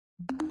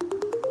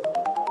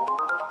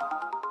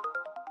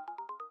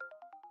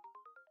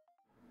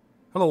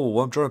Hello,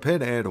 I'm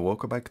Pin and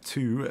welcome back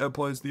to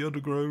Empire's the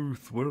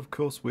Undergrowth, where of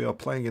course we are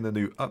playing in a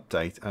new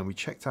update, and we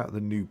checked out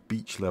the new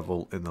beach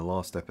level in the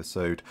last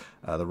episode,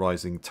 the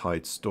Rising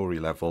Tide story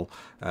level,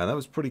 and that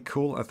was pretty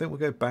cool. I think we'll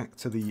go back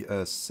to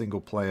the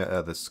single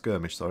player, the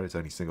skirmish, sorry, it's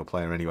only single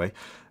player anyway,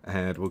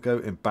 and we'll go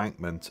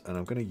Embankment, and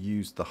I'm going to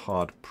use the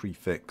hard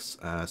prefix,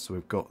 so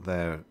we've got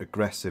their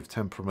aggressive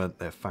temperament,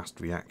 their fast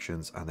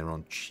reactions, and they're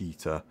on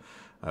cheetah.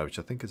 Which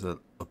I think is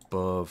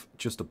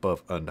just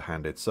above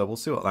underhanded. So we'll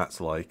see what that's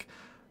like.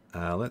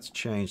 Let's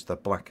change the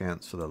black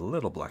ants for the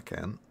little black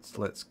ants.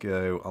 Let's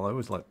go. I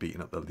always like beating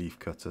up the leaf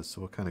cutters,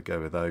 so we'll kind of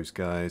go with those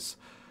guys.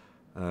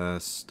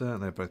 Stern,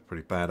 they're both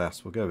pretty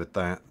badass. We'll go with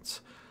that.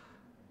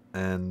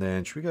 And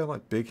then should we go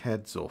like big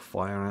heads or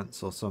fire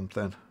ants or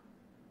something?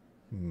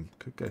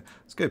 Could go.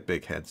 Let's go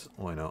big heads.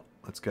 Why not?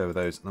 Let's go with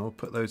those. And then we'll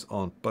put those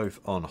on both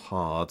on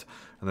hard.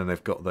 And then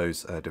they've got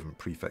those different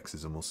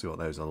prefixes, and we'll see what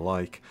those are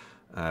like.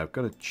 I've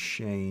got to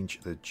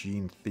change the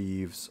Gene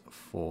Thieves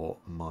for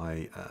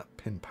my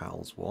Pin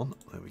Pals one.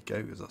 There we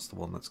go, because that's the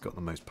one that's got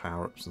the most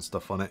power-ups and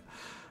stuff on it.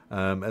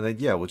 And then,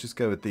 yeah, we'll just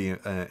go with the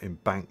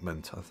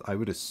Embankment. I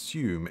would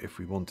assume if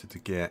we wanted to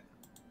get...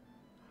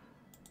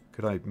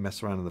 Could I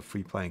mess around in the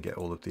free play and get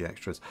all of the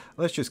extras?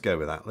 Let's just go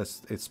with that.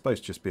 It's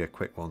supposed to just be a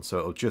quick one, so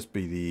it'll just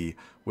be the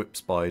whip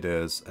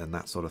spiders and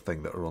that sort of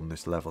thing that are on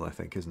this level, I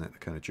think, isn't it? The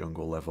kind of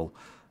jungle level.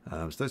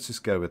 So let's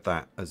just go with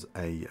that as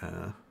a...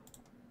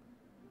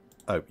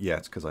 Oh, yeah,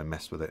 it's because I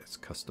messed with it. It's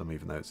custom,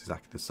 even though it's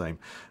exactly the same.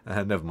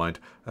 Never mind.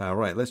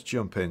 Right, let's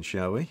jump in,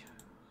 shall we?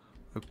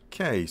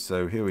 Okay,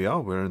 so here we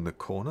are. We're in the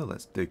corner.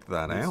 Let's dig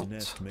that out.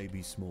 This nest may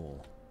be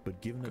small, but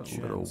given Got a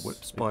a little chance,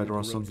 whip spider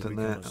or something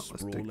there.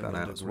 Let's dig that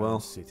out as well.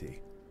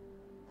 City.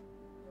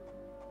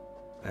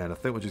 And I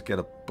think we'll just get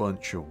a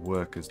bunch of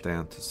workers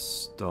down to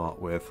start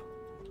with.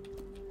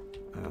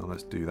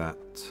 Let's do that.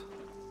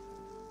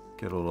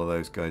 Get all of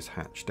those guys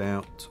hatched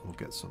out. We'll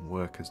get some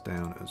workers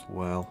down as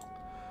well.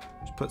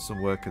 Just put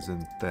some workers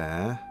in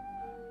there,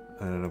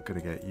 and I'm going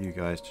to get you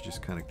guys to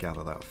just kind of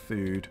gather that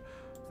food.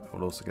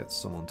 We'll also get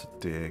someone to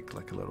dig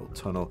like a little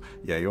tunnel.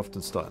 Yeah, you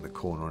often start in the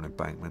corner on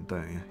Embankment,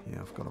 don't you?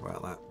 Yeah, I forgot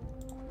about that.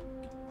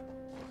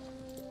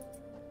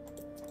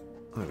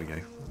 There we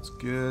go. That's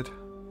good.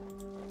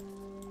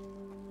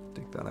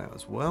 Dig that out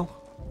as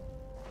well.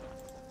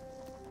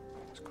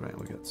 It's great.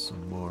 We'll get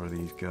some more of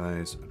these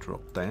guys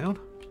drop down.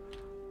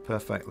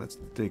 Perfect. Let's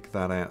dig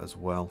that out as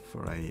well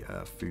for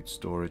a food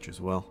storage as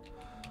well.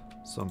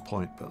 Some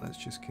point, but let's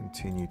just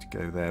continue to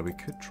go there. We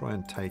could try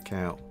and take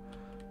out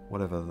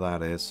whatever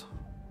that is.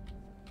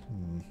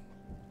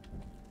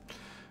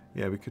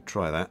 Yeah, we could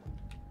try that.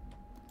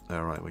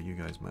 Alright, well, you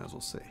guys might as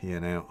well sit here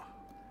now.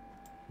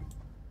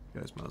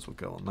 You guys might as well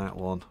go on that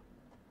one.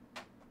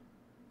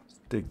 Let's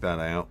dig that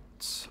out.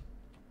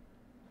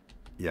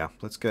 Yeah,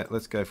 let's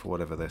go for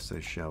whatever this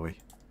is, shall we?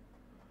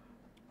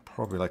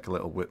 Probably like a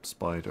little whip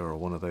spider or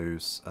one of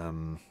those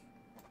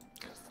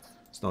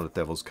it's not a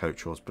devil's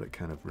coach horse, but it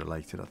kind of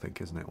related, I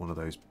think, isn't it? One of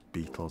those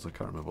beetles. I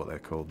can't remember what they're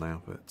called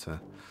now, but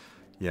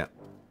yeah.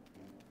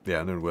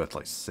 Yeah, and they're worth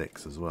like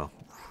 6 as well.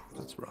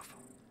 That's rough.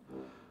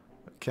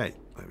 Okay,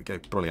 there we go.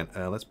 Brilliant.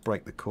 Let's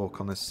break the cork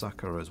on this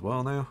sucker as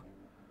well now.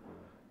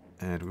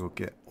 And we'll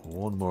get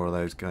one more of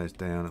those guys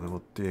down, and then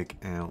we'll dig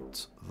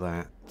out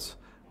that.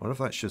 I wonder if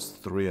that's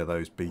just 3 of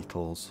those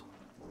beetles.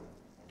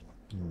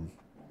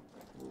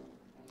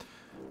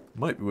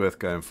 Might be worth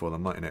going for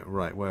them, mightn't it?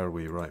 Right, where are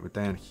we? Right, we're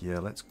down here.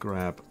 Let's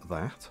grab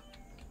that.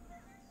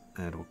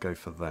 And we'll go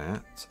for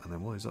that. And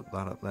then what is that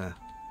up there?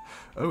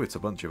 Oh, it's a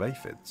bunch of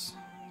aphids.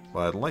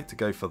 Well, I'd like to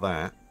go for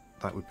that.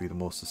 That would be the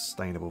more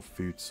sustainable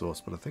food source.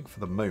 But I think for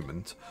the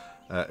moment...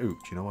 do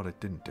you know what I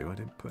didn't do? I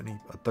didn't put any...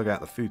 I dug out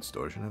the food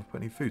storage. I never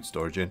put any food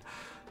storage in.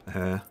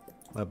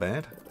 Not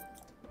bad.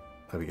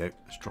 There we go.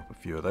 Let's drop a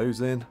few of those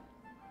in.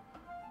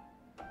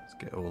 Let's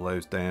get all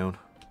those down.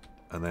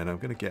 And then I'm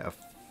going to get a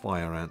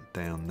fire ant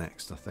down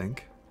next, I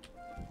think.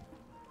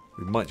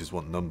 We might just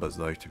want numbers,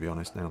 though, to be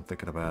honest, now I'm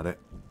thinking about it.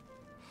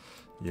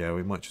 Yeah,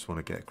 we might just want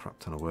to get a crap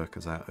ton of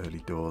workers out early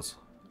doors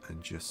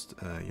and just,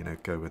 you know,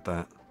 go with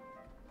that.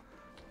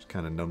 Just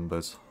kind of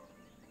numbers.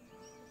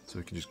 So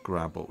we can just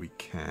grab what we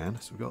can.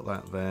 So we've got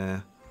that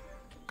there.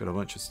 Got a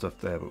bunch of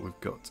stuff there, but we've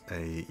got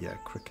a, yeah,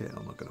 cricket.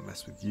 I'm not going to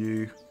mess with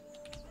you.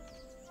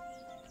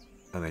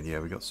 And then, yeah,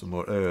 we got some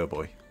more. Oh,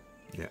 boy.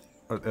 Yeah.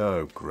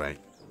 Oh, great.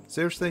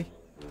 Seriously?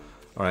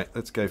 Alright,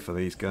 let's go for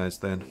these guys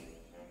then.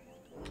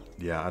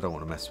 Yeah, I don't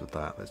want to mess with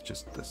that.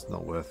 That's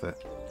not worth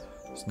it.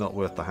 It's not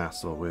worth the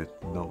hassle. We're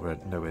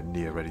nowhere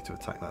near ready to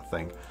attack that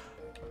thing.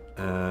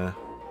 Let's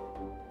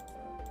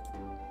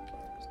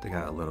dig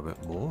out a little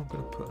bit more. I'm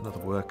going to put another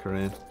worker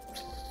in.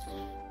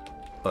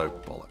 Oh,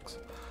 bollocks.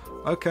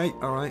 Okay,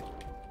 alright.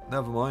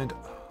 Never mind.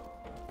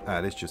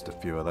 It's just a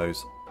few of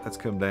those. Let's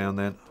come down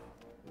then.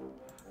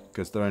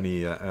 Because they're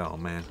only... oh,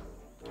 man.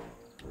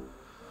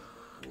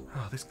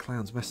 Oh, this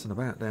clown's messing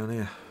about down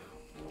here.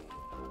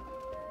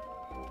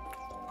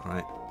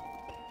 Alright.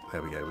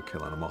 There we go. We're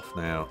killing them off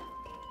now.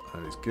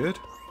 That is good.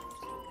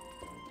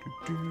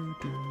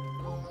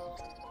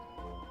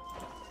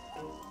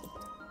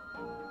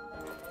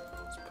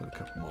 Let's put a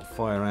couple more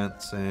fire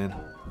ants in.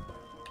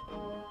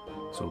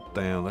 It's all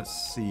down.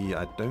 Let's see.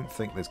 I don't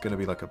think there's going to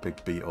be like a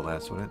big beetle there,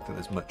 so I don't think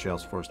there's much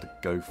else for us to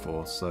go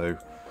for. So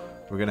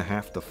we're going to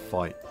have to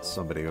fight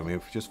somebody. I mean,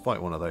 if we just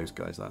fight one of those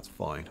guys, that's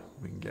fine.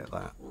 We can get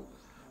that.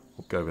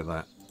 We'll go with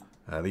that.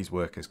 These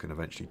workers can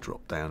eventually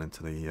drop down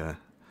into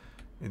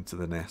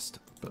the nest,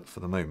 but for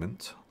the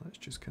moment, let's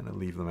just kind of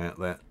leave them out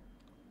there.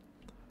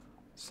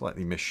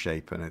 Slightly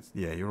misshapen. It's,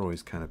 yeah, you're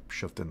always kind of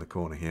shoved in the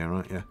corner here,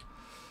 aren't you?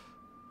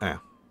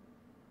 Ah.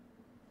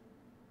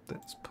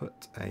 Let's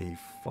put a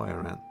fire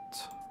ant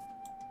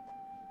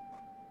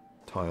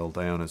tile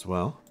down as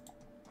well.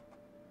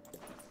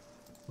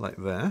 Like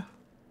there.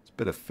 It's a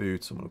bit of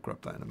food, someone will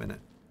grab that in a minute.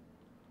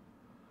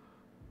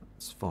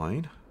 That's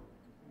fine.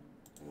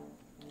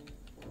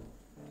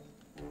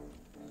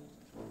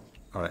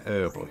 Alright,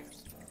 oh boy.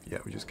 Yeah,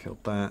 we just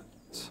killed that.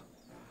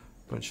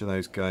 Bunch of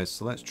those guys.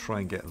 So let's try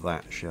and get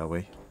that, shall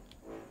we?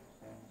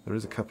 There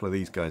is a couple of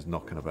these guys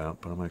knocking about,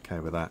 but I'm okay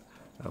with that.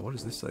 What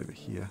is this over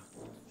here?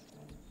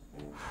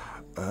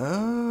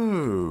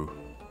 Oh!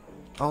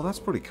 Oh, that's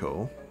pretty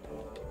cool.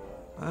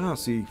 Oh,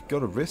 so you've got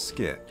to risk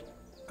it.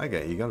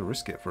 Okay, you got to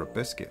risk it for a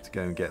biscuit to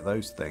go and get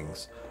those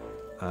things.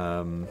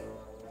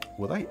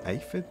 Were they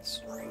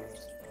aphids? I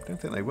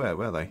don't think they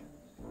were they?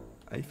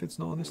 Aphids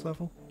not on this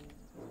level?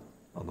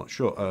 I'm not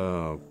sure.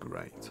 Oh,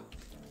 great.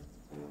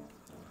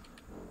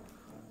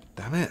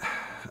 Damn it.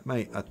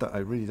 Mate, I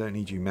really don't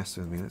need you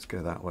messing with me. Let's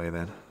go that way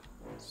then.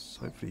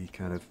 So hopefully you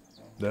kind of...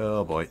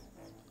 Oh, boy.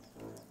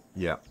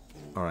 Yeah.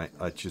 Alright,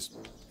 I just...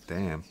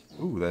 Damn.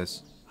 Ooh,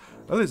 there's...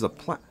 Oh, there's a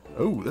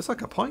Oh, there's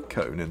like a pine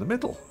cone in the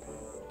middle.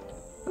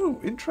 Oh,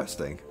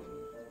 interesting.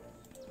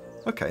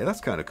 Okay,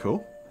 that's kind of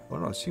cool.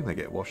 Well, I assume they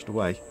get washed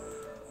away.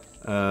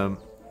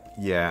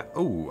 Yeah.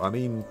 Oh, I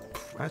mean...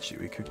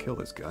 Actually, we could kill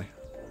this guy.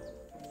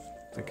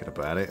 Thinking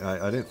about it.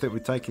 I didn't think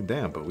we'd take him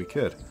down, but we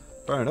could.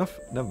 Fair enough.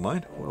 Never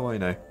mind. What do I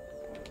know?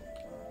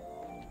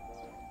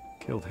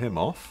 Killed him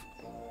off.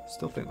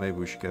 Still think maybe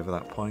we should go for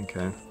that pine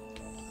cone.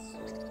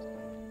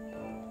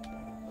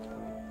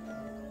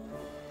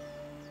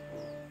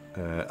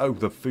 Oh,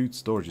 the food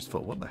storage is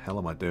full. What the hell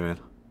am I doing?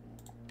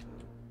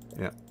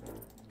 Yeah.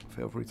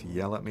 Feel free to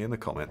yell at me in the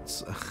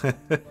comments.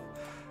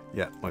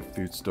 Yeah, my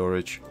food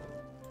storage.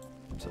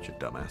 I'm such a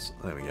dumbass.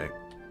 There we go.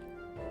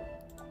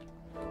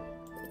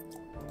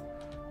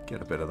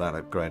 Get a bit of that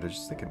upgrade. I was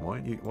just thinking,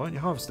 why aren't you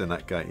harvesting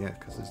that gate? Yeah,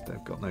 because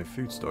they've got no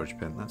food storage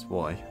bin. That's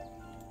why.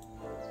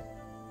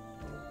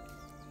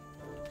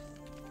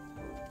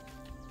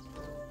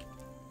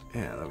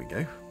 Yeah, there we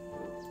go.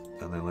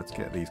 And then let's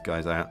get these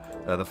guys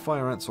out. The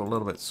fire ants are a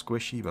little bit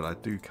squishy, but I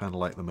do kind of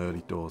like them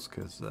early doors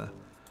because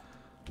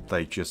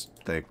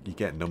you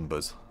get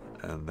numbers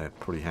and they're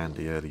pretty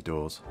handy early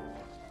doors.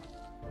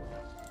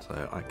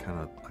 So I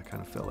kind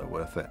of feel they're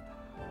worth it.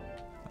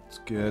 That's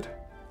good.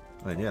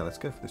 And then yeah, let's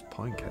go for this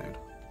pine cone.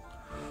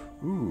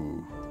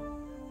 Ooh,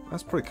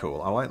 that's pretty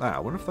cool. I like that. I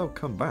wonder if they'll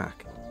come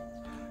back.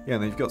 Yeah,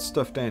 and then you've got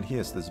stuff down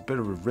here, so there's a bit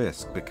of a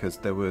risk because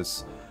there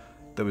was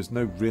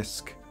no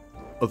risk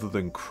other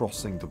than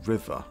crossing the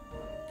river.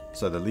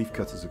 So the leaf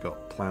cutters have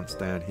got plants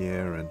down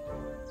here, and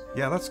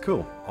yeah, that's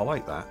cool. I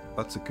like that.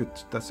 That's a good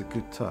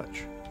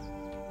touch.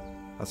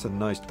 That's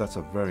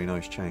a very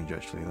nice change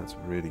actually. That's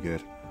really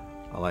good.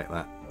 I like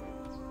that.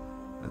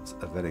 That's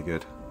a very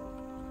good.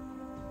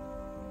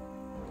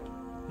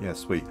 Yeah,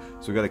 sweet.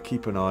 So we've got to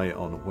keep an eye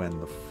on when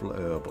the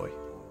oh boy.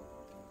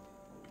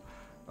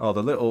 Oh,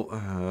 the little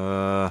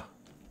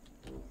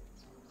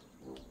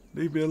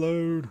leave me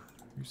alone.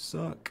 You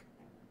suck.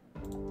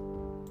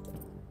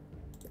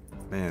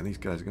 Man, these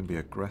guys are going to be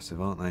aggressive,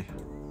 aren't they?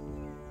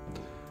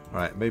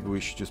 Alright, maybe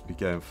we should just be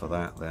going for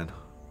that then.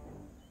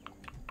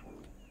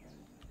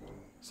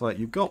 It's like,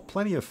 you've got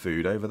plenty of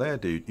food over there,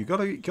 dude. You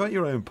got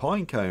your own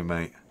pine cone,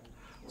 mate.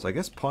 So I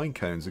guess pine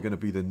cones are going to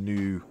be the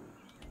new...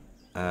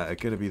 are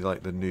going to be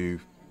like the new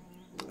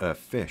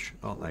fish,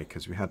 aren't they?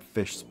 Because we had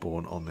fish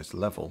spawn on this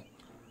level.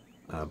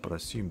 But I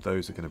assume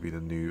those are going to be the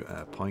new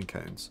pine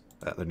cones.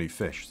 The new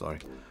fish, sorry.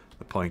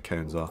 The pine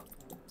cones are.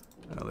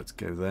 Let's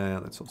go there.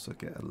 Let's also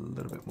get a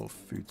little bit more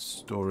food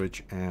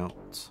storage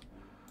out.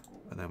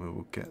 And then we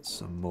will get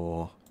some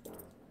more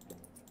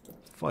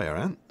fire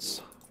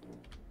ants.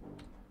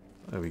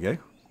 There we go.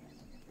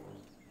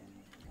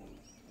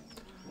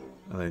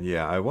 And then,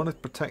 yeah, I want to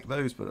protect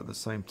those, but at the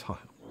same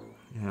time,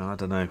 yeah, I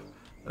don't know.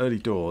 Early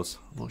doors.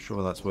 I'm not sure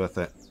whether that's worth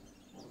it.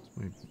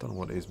 I don't know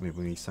what it is with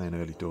me saying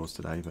early doors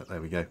today, but there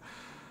we go.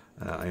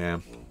 I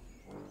am.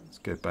 Let's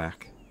go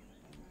back.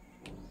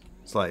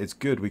 It's like, it's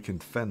good we can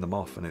fend them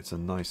off and it's a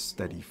nice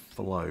steady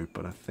flow,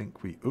 but I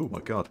think we... Oh my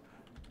god.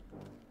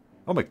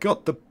 Oh my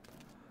god, the...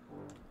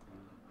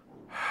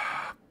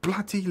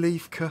 bloody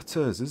leaf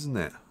cutters, isn't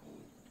it?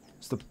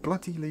 It's the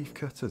bloody leaf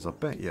cutters, I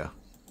bet you.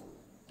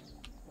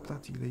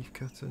 Bloody leaf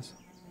cutters.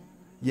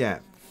 Yeah,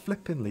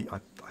 flippingly, I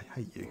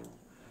hate you.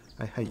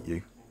 I hate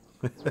you.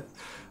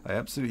 I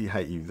absolutely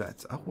hate you.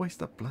 That's always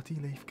the bloody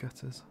leaf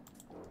cutters.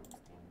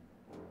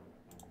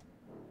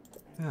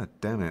 God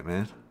damn it,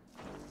 man.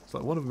 It's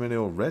like one of them in here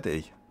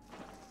already.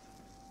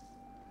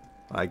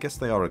 I guess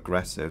they are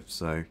aggressive,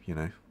 so, you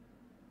know,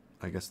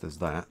 I guess there's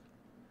that.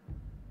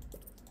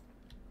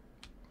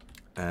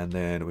 And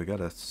then we got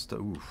a... Oof,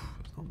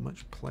 there's not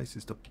much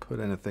places to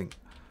put anything.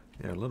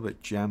 Yeah, a little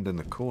bit jammed in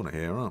the corner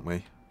here, aren't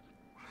we?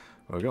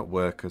 Well, we've got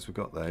workers, we've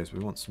got those. We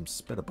want some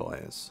spitter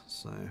buyers,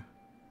 so...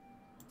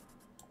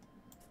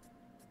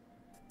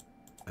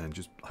 And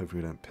just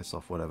hopefully we don't piss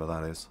off whatever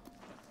that is.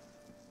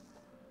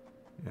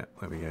 Yeah,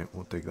 there we go.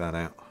 We'll dig that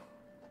out.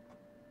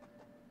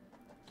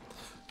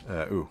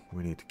 Ooh,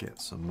 we need to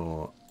get some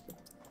more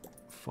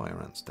fire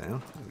ants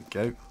down. There we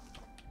go.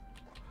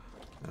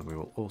 And we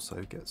will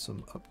also get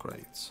some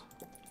upgrades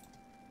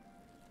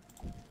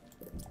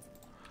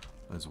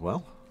as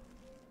well.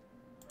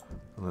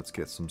 And let's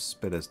get some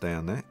spitters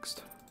down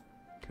next,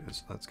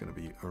 because that's going to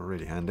be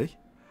really handy.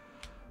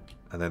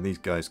 And then these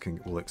guys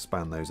will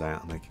expand those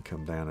out and they can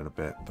come down in a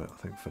bit. But I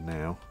think for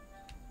now...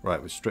 Right,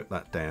 we'll strip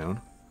that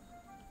down.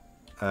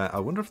 I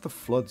wonder if the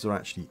floods are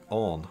actually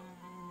on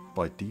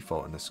by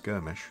default in the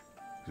skirmish.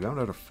 Because we haven't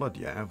had a flood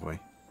yet, have we?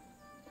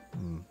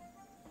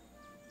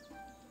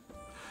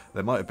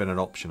 There might have been an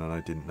option and I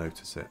didn't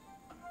notice it.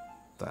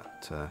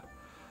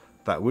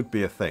 That would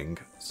be a thing.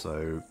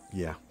 So,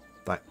 yeah,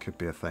 that could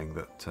be a thing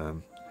that...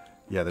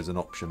 yeah, there's an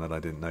option that I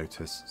didn't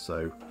notice.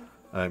 So...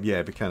 yeah,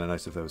 it'd be kind of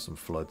nice if there was some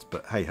floods,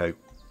 but hey-ho.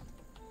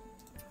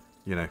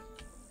 You know,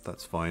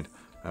 that's fine.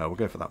 We'll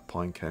go for that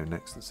pine cone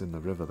next that's in the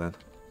river then.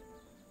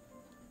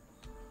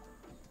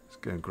 Let's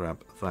go and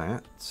grab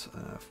that.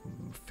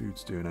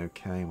 Food's doing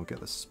okay, and we'll get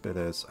the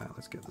spitters out.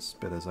 Let's get the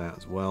spitters out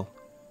as well.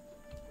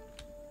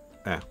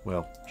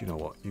 Well, do you know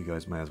what? You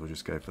guys may as well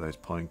just go for those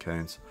pine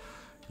cones.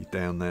 You're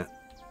down there.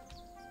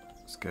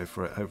 Let's go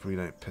for it. Hopefully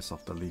we don't piss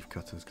off the leaf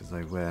cutters, because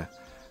they were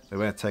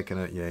taking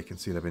it. Yeah, you can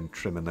see they've been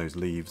trimming those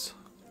leaves.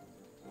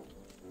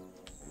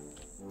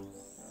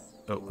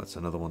 Oh, that's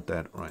another one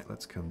dead. Right,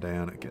 let's come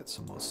down and get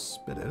some more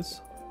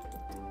spitters.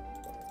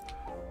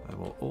 And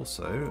we'll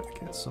also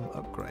get some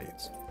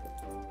upgrades.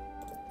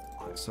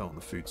 Like so on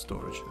the food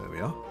storage. There we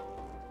are.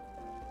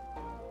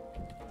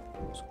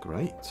 That's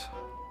great.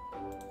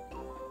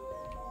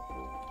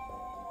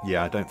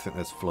 Yeah, I don't think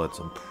there's floods.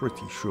 I'm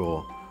pretty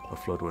sure a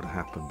flood would have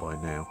happened by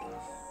now.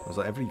 It was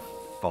like every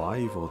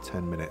 5 or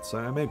 10 minutes.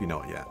 So maybe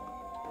not yet.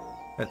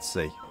 Let's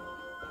see.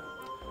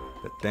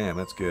 But damn,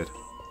 that's good.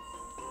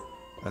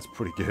 That's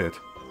pretty good.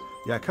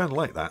 Yeah, I kind of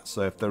like that.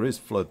 So if there is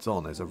floods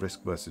on, there's a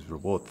risk versus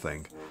reward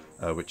thing,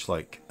 which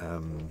like,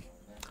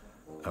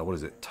 what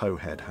is it?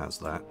 Towhead has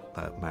that.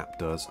 That map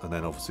does. And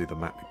then obviously the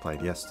map we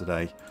played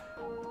yesterday,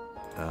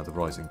 the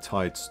Rising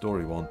Tide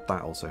story one,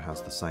 that also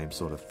has the same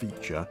sort of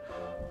feature.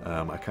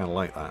 I kind of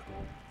like that.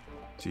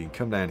 So you can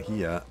come down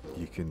here,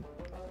 you can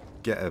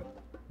get a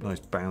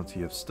nice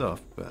bounty of stuff,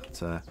 but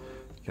you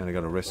kind of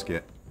got to risk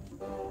it.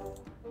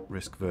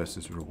 Risk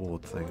versus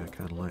reward thing, I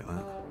kind of like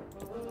that.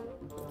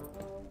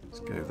 Let's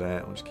go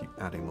there. We'll just keep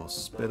adding more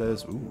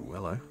spitters. Ooh,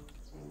 hello.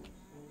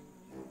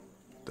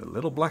 The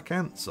little black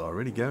ants are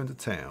really going to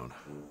town.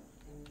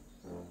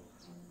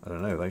 I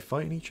don't know, are they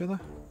fighting each other?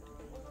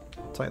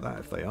 I'll take that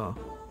if they are.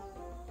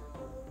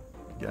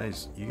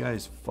 You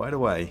guys fight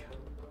away.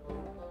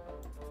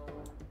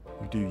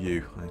 You do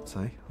you, I'd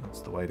say.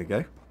 That's the way to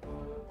go.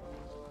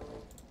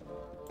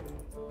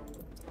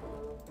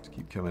 Just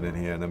keep coming in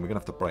here, and then we're going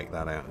to have to break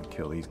that out and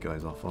kill these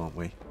guys off, aren't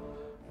we?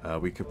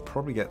 We could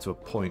probably get to a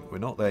point, we're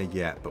not there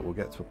yet, but we'll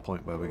get to a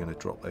point where we're going to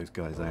drop those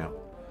guys out.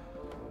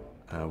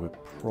 We're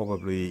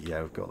probably,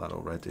 yeah, we've got that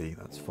already,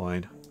 that's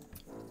fine.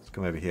 Let's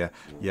come over here.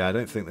 Yeah, I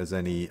don't think there's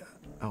any,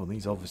 oh,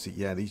 these obviously,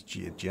 yeah, these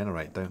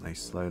generate, don't they,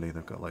 slowly.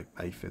 They've got like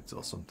aphids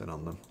or something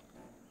on them.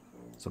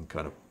 Some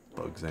kind of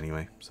bugs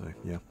anyway, so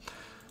yeah.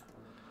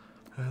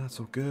 That's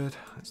all good.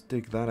 Let's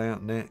dig that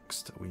out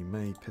next. We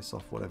may piss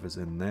off whatever's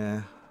in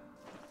there.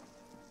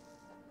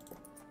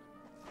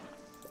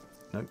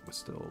 Nope, we're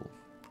still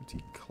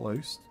pretty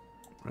close.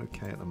 We're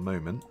okay at the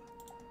moment.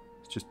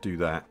 Let's just do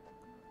that,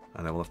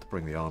 and then we'll have to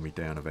bring the army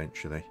down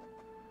eventually.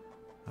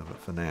 But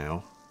for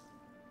now,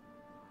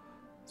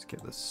 let's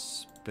get the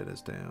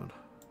spitters down.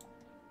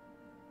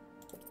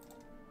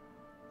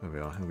 There we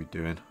are. How are we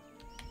doing?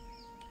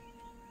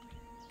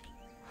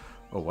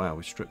 Oh wow,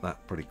 we stripped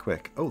that pretty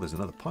quick. Oh, there's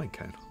another pine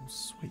cone. Oh,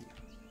 sweet.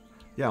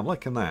 Yeah, I'm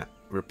liking that.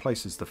 It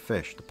replaces the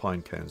fish, the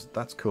pine cones.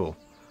 That's cool.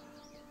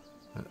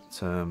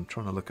 But, I'm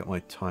trying to look at my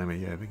timer.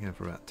 Yeah, we're going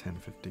for about 10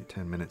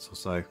 minutes or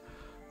so.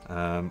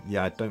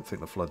 Yeah, I don't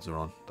think the floods are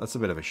on. That's a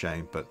bit of a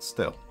shame, but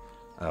still.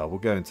 We'll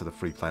go into the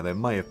free play. There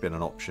may have been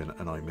an option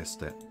and I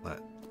missed it.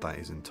 That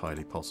is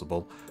entirely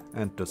possible.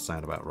 And does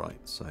sound about right.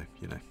 So,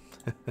 you know.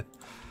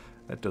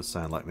 That does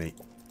sound like me.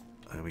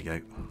 There we go.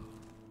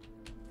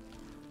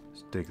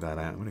 Let's dig that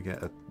out. I'm going to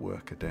get a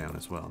worker down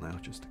as well now,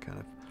 just to kind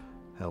of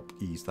help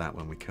ease that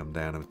when we come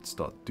down and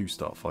start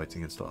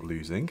fighting and start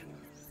losing.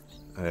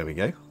 There we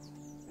go.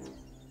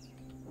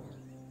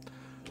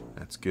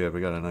 That's good. We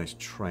got a nice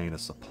train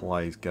of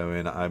supplies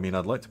going. I mean,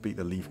 I'd like to beat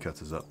the leaf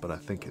cutters up, but I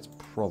think it's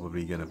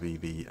probably going to be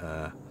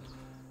the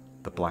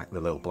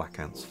little black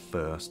ants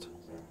first.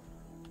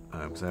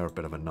 Because they're a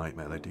bit of a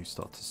nightmare. They do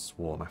start to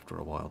swarm after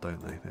a while,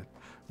 don't they? They're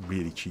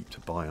really cheap to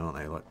buy, aren't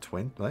they? Like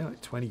 20, are they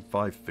like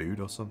 25 food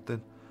or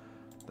something?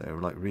 They're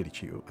like really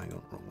cheap. Oh, hang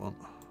on, wrong one.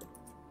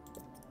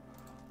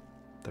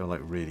 They're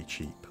like really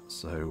cheap.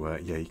 So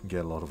yeah, you can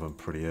get a lot of them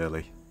pretty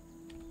early.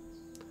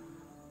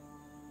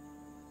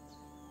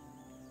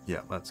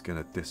 Yeah, that's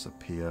going to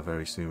disappear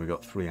very soon. We've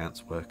got 3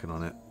 ants working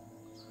on it.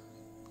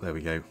 There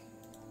we go.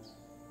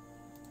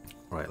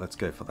 Right, let's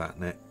go for that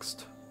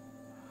next.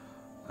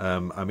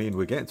 I mean,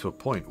 we're getting to a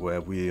point where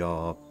we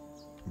are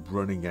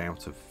running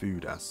out of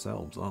food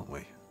ourselves, aren't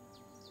we?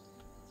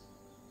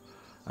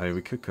 I mean,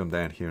 we could come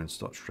down here and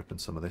start stripping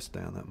some of this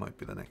down. That might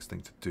be the next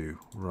thing to do.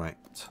 Right.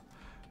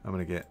 I'm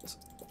going to get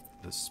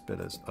the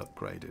spitters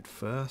upgraded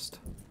first.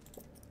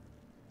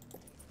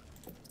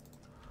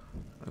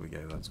 There we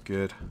go, that's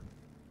good.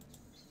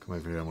 Come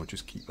over here and we'll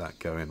just keep that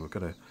going. We've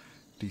got a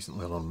decent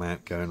little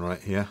amount going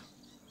right here.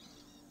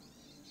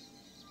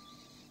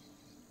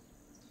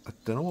 I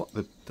don't know what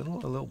the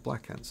little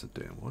black ants are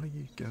doing. What are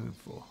you going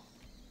for?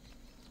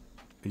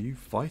 Are you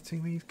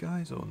fighting these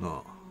guys or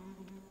not?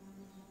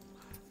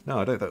 No,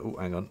 I don't. Oh,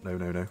 hang on. No,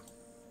 no, no.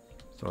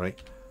 Sorry.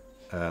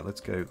 Let's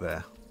go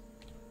there.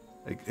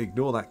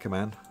 Ignore that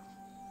command.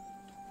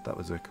 That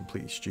was a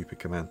completely stupid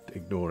command.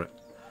 Ignore it.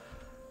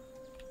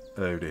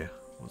 Oh dear.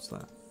 What's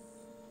that?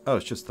 Oh,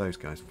 it's just those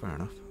guys. Fair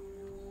enough.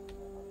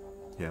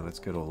 Yeah, let's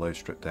get all those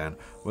stripped down.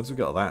 Once we've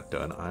got that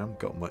done, I haven't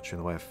got much in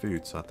the way of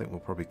food, so I think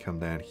we'll probably come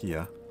down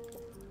here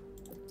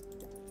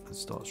and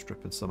start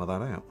stripping some of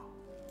that out.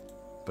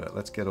 But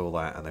let's get all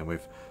that, and then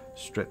we've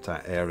stripped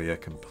that area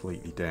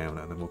completely down,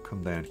 and then we'll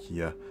come down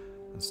here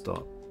and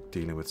start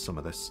dealing with some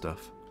of this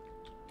stuff.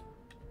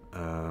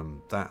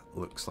 That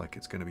looks like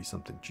it's going to be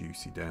something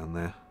juicy down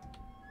there.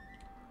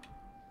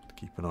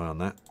 Keep an eye on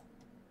that.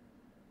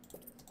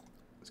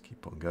 Let's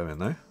keep on going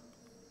though.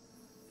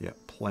 Yeah,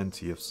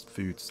 plenty of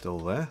food still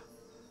there.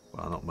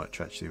 Well, not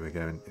much actually.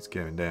 It's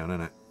going down,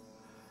 isn't it?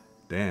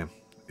 Damn,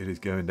 it is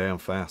going down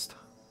fast.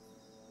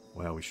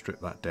 Well, we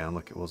stripped that down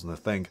like it wasn't a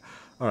thing.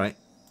 All right,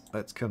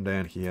 let's come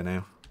down here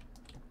now,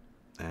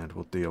 and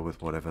we'll deal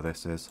with whatever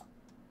this is.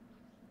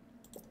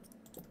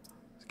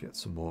 Let's get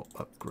some more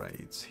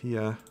upgrades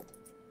here,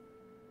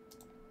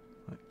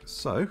 like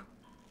so,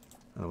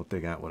 and we'll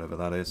dig out whatever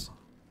that is.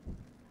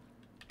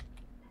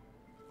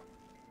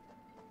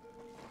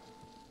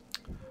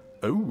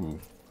 Oh,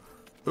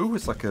 oh,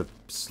 it's like a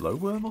slow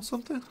worm or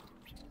something.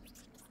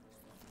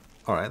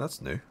 All right,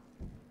 that's new.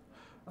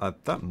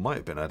 That might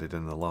have been added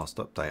in the last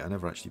update. I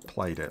never actually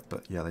played it,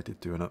 but yeah, they did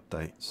do an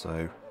update.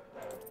 So,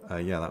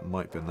 yeah, that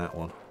might have been that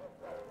one.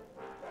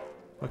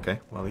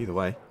 Okay, well, either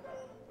way,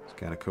 it's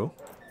kind of cool.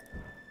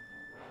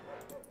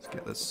 Let's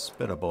get the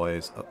spitter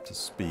boys up to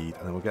speed,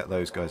 and then we'll get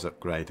those guys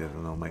upgraded,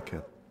 and I'll make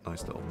a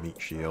nice little meat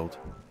shield.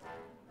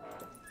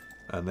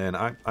 And then,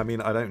 I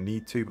mean, I don't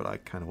need to, but I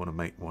kind of want to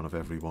make one of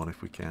every one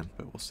if we can.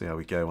 But we'll see how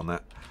we go on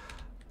that.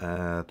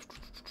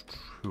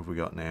 Who have we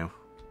got now?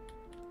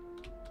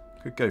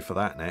 Could go for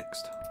that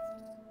next.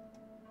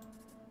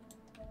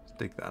 Let's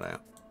dig that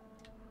out.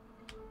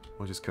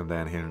 We'll just come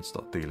down here and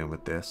start dealing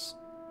with this.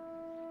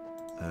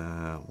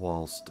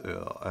 Whilst...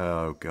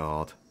 oh,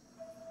 God.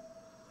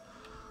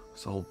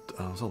 It's old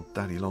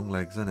Daddy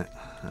Longlegs, isn't it?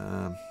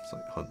 It's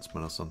like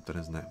Huntsman or something,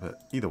 isn't it?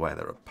 But either way,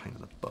 they're a pain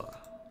in the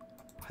butt.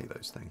 I hate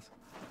those things.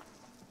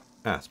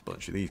 Ah, it's a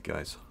bunch of these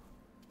guys.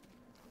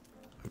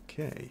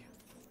 Okay.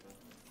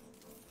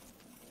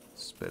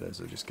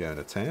 Spitters are just going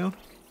to town.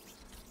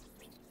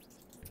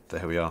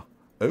 There we are.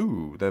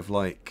 Oh, they've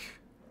like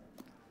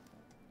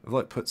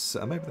put...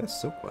 maybe they're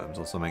silkworms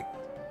or something.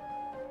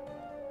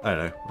 I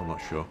don't know. I'm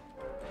not sure.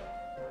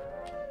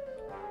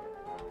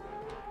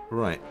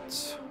 Right.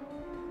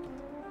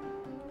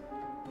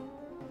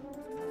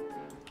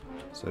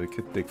 So we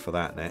could dig for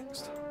that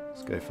next.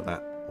 Let's go for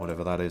that,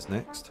 whatever that is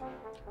next.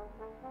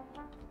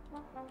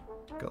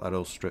 Got that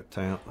all stripped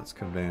out. Let's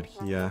come down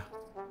here.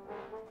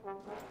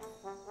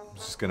 I'm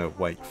just going to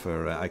wait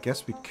for... I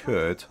guess we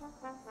could...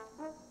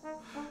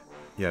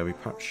 Yeah, we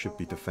perhaps should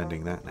be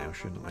defending that now,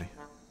 shouldn't we?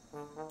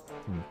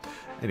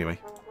 Anyway.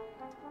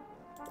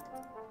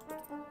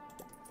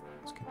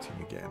 Let's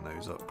continue getting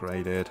those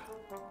upgraded.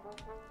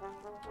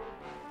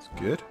 That's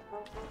good.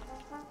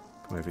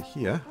 Come over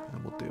here,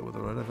 and we'll deal with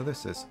whatever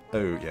this is.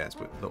 Oh, yeah, it's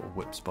with little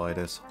whip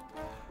spiders.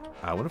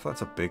 I wonder if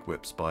that's a big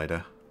whip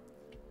spider.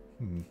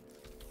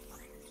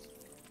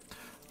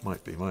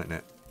 Might be, mightn't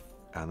it?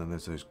 And then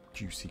there's those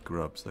juicy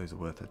grubs. Those are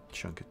worth a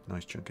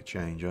nice chunk of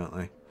change, aren't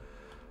they?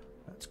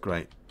 That's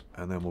great.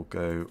 And then we'll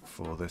go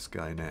for this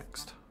guy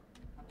next.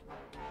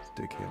 Let's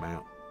dig him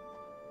out.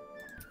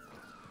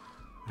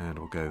 And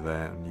we'll go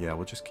there. And yeah,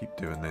 we'll just keep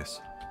doing this.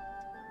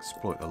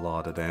 Exploit the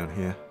larder down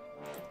here.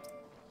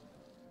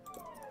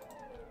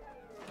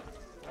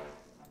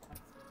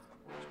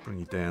 Just bring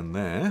you down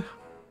there.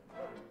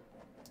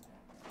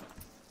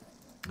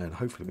 And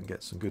hopefully we can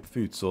get some good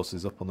food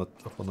sources up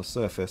on the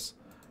surface.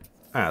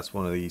 Ah, it's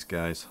one of these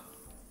guys.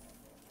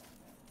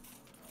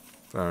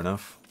 Fair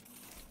enough.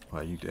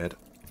 Well, you dead.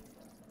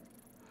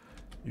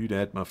 You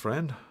dead, my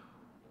friend.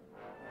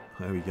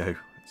 There we go.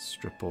 Let's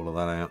strip all of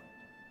that out.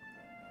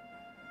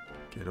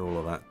 Get all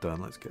of that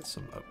done. Let's get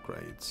some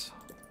upgrades.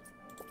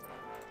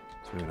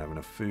 So we don't have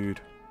enough food.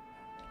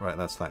 Right,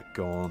 that's that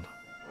gone.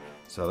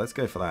 So let's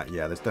go for that.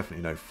 Yeah, there's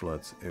definitely no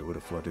floods. It would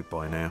have flooded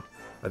by now.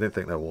 I didn't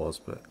think there was,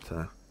 but...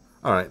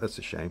 Alright, that's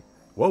a shame.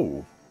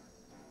 Whoa!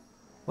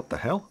 What the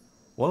hell?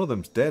 One of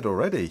them's dead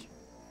already.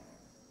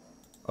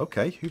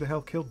 Okay, who the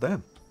hell killed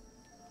them?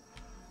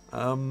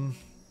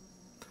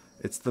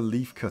 It's the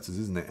leaf cutters,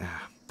 isn't it?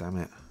 Ah, damn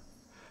it.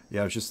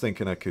 Yeah, I was just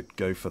thinking I could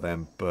go for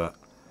them, but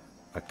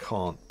I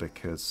can't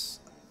because...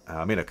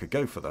 I mean, I could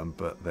go for them,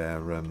 but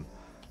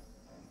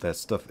their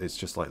stuff is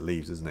just like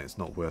leaves, isn't it? It's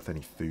not worth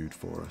any food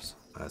for us.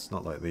 It's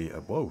not like the...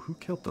 whoa, who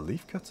killed the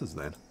leaf cutters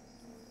then?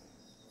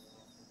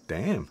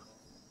 Damn.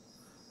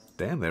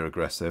 Damn, they're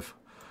aggressive.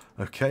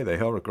 Okay, they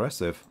are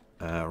aggressive.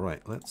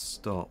 Right, let's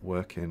start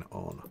working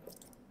on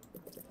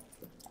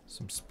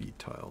some speed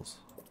tiles.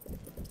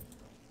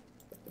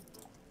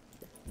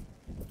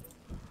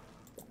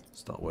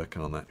 Start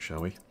working on that,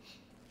 shall we?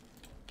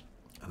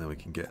 And then we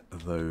can get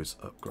those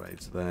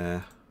upgrades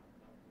there.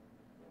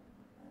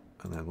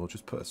 And then we'll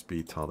just put a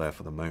speed tile there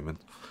for the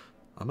moment.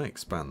 I may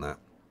expand that.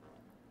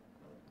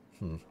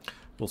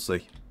 We'll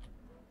see.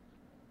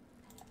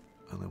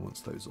 And then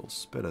once those all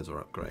spitters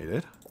are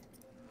upgraded,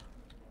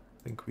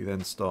 I think we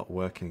then start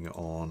working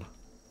on...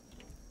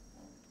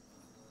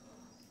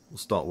 We'll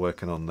start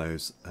working on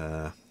those,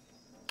 the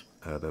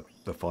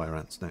fire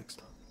ants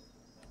next.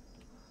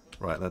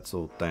 Right, that's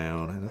all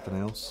down. Anything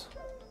else?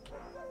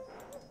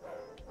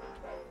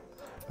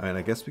 I mean,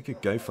 I guess we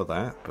could go for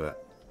that,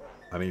 but...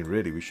 I mean,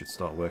 really, we should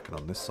start working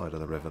on this side of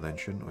the river then,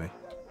 shouldn't we?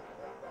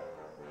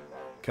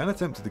 Kind of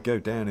tempted to go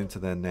down into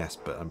their nest,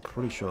 but I'm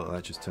pretty sure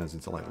that just turns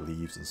into, like,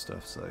 leaves and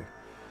stuff, so...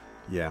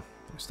 Yeah,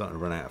 we're starting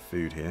to run out of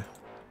food here.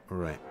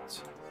 Right.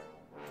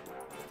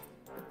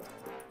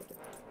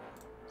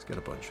 Let's get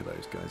a bunch of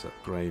those guys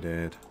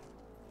upgraded.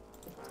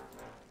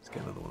 Let's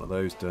get another one of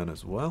those done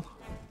as well.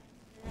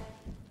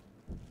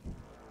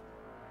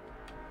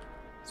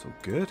 It's all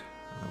good.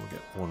 And then we'll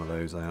get one of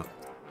those out.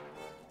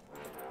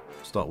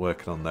 Start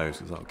working on those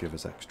because that'll give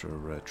us extra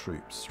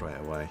troops straight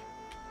away.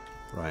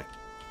 Right.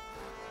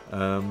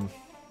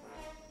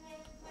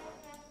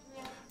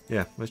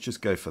 Yeah, let's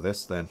just go for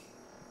this then.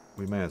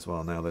 We may as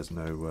well. Now there's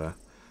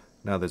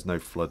no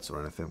floods or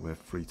anything. We're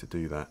free to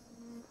do that.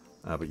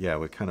 But yeah,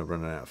 we're kind of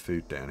running out of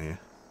food down here,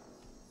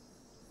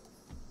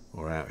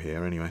 or out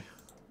here anyway.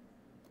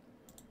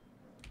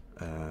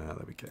 There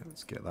we go.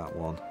 Let's get that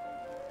one.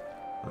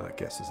 That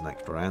gets us an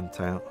extra ant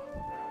out.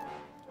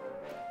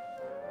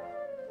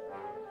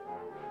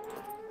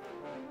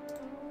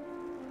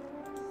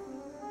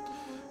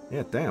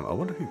 Yeah, damn, I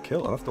wonder who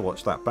killed... I'll have to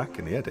watch that back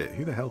in the edit.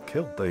 Who the hell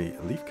killed the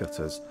leaf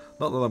cutters?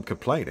 Not that I'm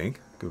complaining.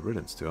 Good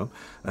riddance to them.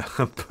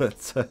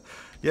 But,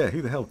 yeah,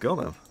 who the hell got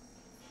them?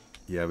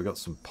 Yeah, we got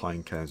some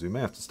pine cones. We may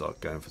have to start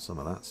going for some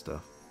of that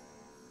stuff.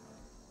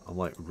 I'm,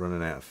 like,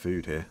 running out of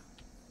food here.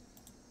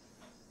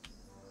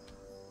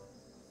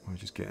 We're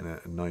just getting a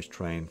nice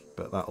train.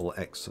 But that'll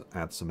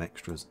add some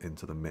extras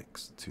into the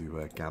mix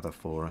to gather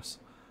for us.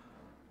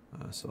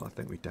 So I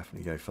think we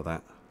definitely go for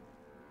that.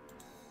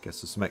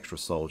 Guess there's some extra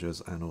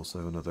soldiers and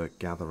also another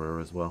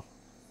gatherer as well.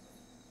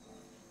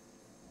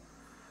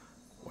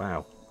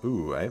 Wow.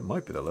 Ooh, it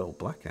might be the little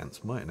black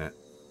ants, mightn't it?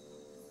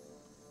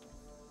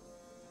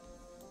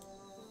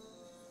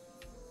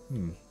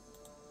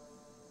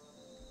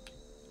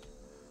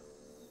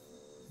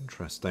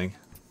 Interesting.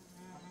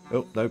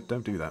 Oh, no,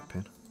 don't do that,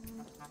 Pin.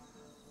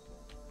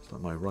 It's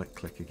like my right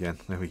click again.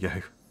 There we go.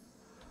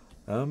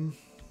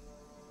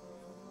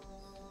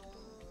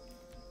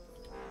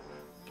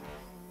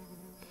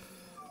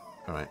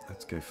 Alright,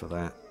 let's go for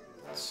that.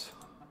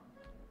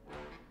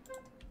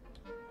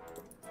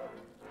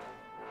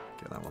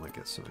 Get that one that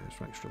gets some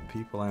extra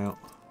people out.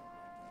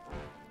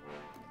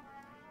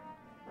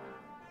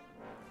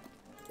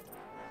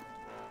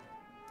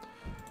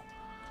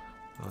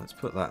 Let's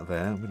put that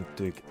there. I'm going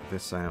to dig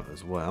this out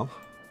as well.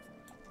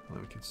 And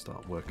then we can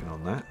start working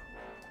on that.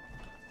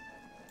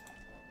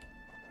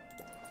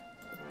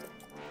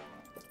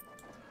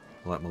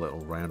 Like my little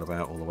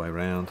roundabout all the way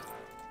around.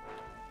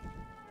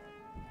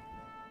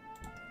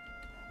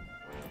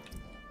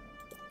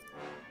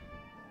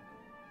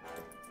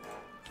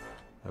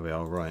 There we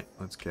are. Right,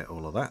 let's get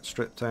all of that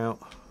stripped out.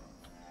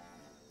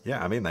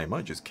 Yeah, I mean, they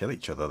might just kill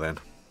each other then.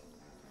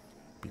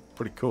 Be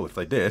pretty cool if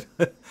they did.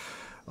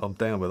 I'm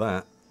down with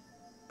that.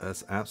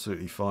 That's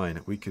absolutely fine.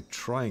 We could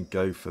try and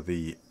go for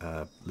the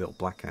little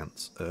black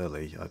ants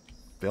early. I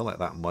feel like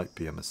that might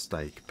be a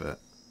mistake, but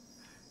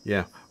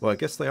yeah. Well, I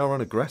guess they are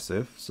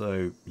unaggressive,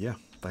 so yeah,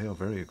 they are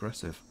very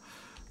aggressive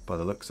by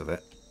the looks of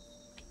it.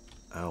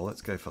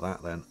 Let's go for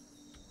that then.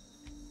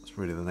 It's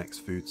really the next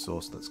food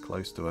source that's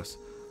close to us.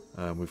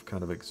 We've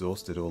kind of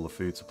exhausted all the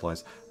food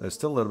supplies. There's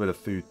still a little bit of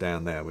food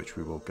down there, which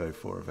we will go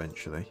for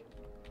eventually.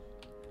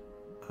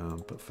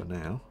 But for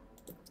now,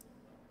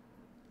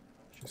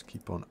 just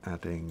keep on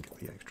adding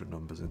the extra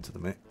numbers into the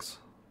mix.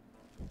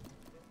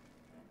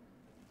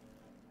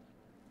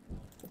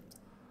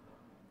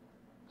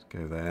 Let's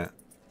go there.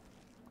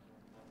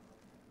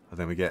 And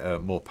then we get a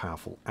more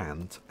powerful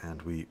ant,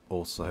 and we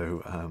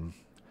also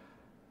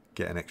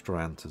get an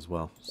extra ant as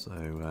well. So,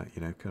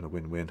 you know, kind of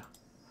win-win.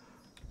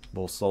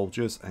 More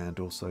soldiers and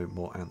also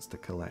more ants to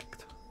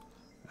collect.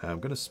 I'm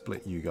going to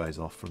split you guys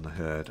off from the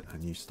herd,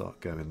 and you start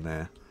going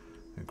there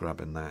and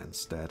grabbing that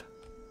instead.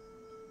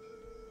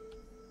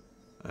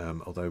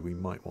 Although we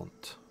might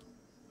want...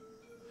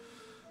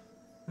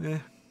 no,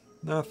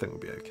 I think we'll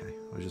be okay.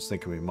 I was just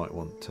thinking we might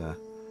want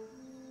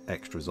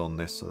extras on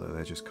this so that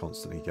they're just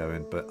constantly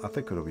going, but I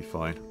think it'll be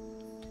fine.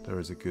 There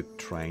is a good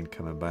train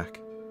coming back.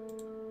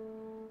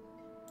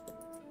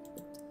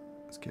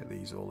 Let's get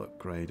these all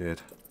upgraded.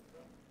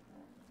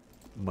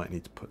 Might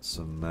need to put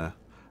some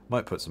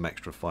might put some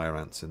extra fire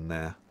ants in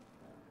there.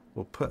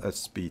 We'll put a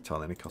speed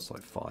tile in, it costs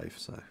like 5,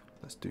 so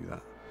let's do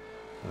that.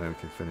 And then we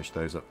can finish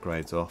those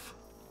upgrades off.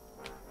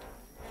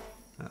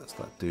 That's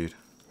that dude.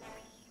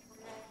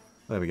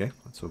 There we go,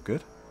 that's all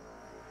good.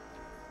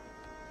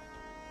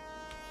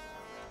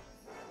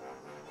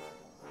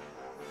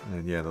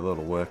 And yeah, the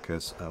little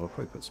workers, we'll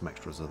probably put some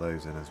extras of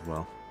those in as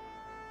well.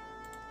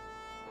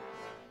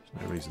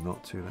 There's no reason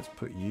not to. Let's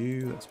put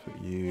you.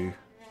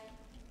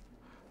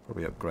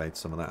 Probably upgrade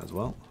some of that as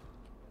well.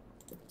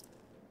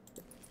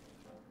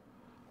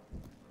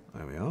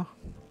 There we are.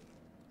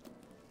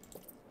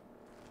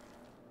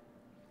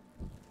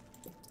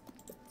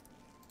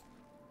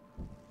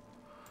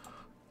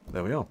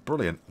 There we are.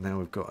 Brilliant. Now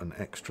we've got an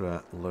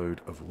extra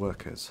load of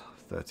workers.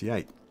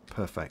 38.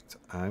 Perfect.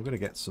 I'm going to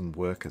get some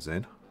workers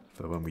in.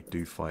 For when we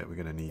do fight, we're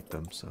going to need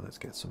them. So let's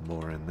get some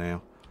more in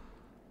now.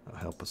 That'll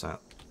help us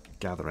out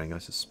gathering. I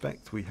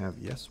suspect we have...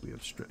 Yes, we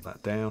have stripped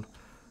that down.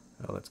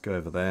 Let's go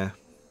over there.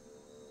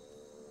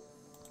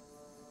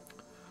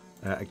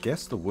 I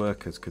guess the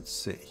workers could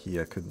sit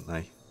here, couldn't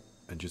they?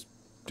 And just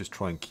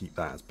try and keep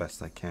that as best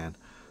they can.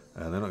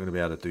 They're not going to be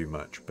able to do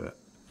much, but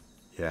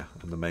yeah,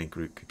 and the main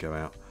group could go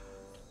out.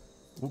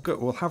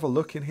 We'll have a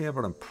look in here,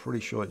 but I'm pretty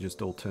sure it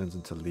just all turns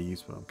into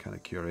leaves, but I'm kind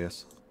of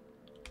curious.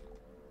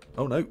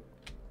 Oh no.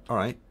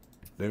 Alright.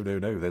 No,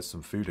 there's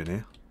some food in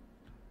here.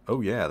 Oh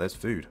yeah, there's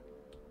food.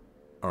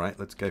 Alright,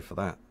 let's go for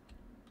that.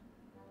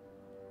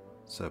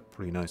 It's a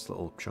pretty nice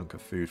little chunk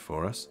of food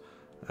for us.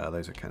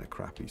 Those are kind of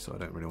crappy, so I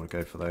don't really want to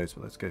go for those,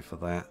 but let's go for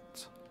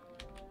that.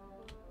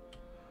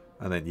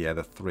 And then, yeah,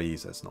 the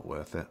 3s, that's not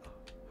worth it.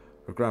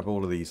 We'll grab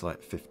all of these,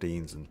 like,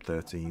 15s and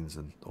 13s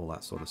and all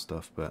that sort of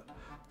stuff, but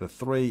the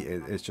 3,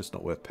 it's just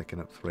not worth picking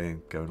up 3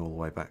 and going all the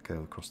way back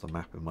across the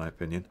map, in my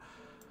opinion.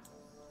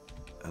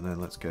 And then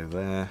let's go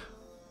there.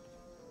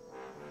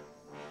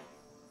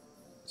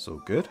 It's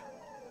all good.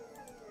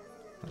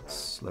 That's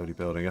slowly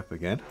building up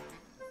again.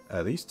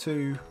 These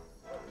two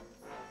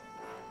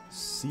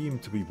seem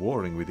to be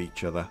warring with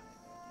each other.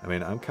 I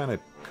mean, I'm kind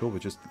of cool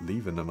with just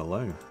leaving them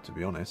alone, to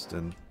be honest,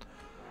 and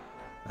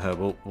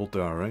we'll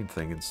do our own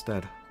thing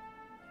instead.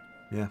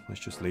 Yeah, let's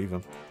just leave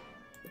them.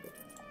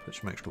 Put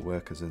some extra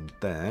workers in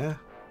there.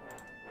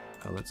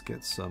 Let's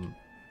get some.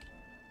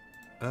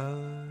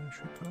 Yeah,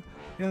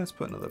 let's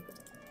put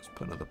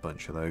another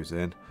bunch of those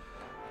in,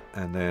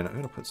 and then I'm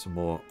going to put some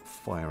more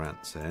fire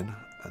ants in,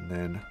 and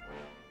then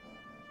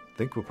I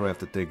think we'll probably have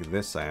to dig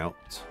this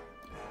out.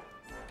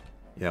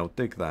 Yeah, we'll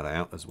dig that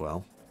out as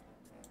well,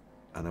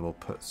 and then we'll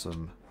put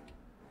some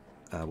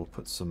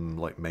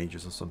like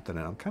mages or something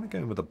in. I'm kind of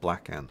going with the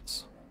black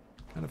ants.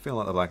 Kind of feel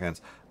like the black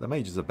ants. The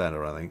mages are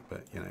better, I think,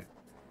 but you know,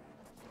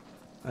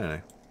 I don't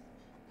know.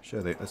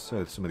 Let's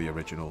show some of the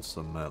originals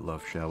some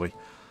love, shall we?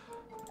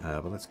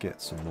 But let's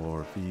get some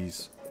more of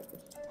these.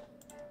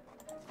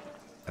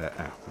 We've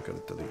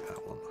got to delete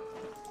that one.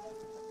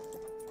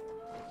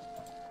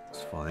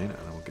 It's fine, and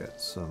then we'll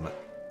get some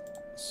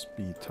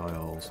speed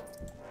tiles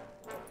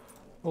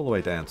all the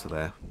way down to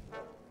there.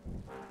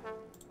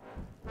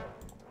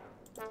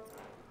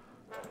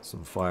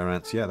 Some fire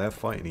ants. Yeah, they're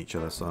fighting each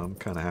other, so I'm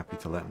kind of happy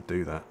to let them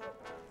do that.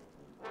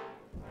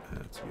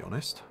 To be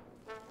honest.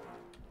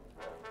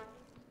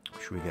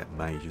 Should we get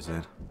mages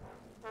in?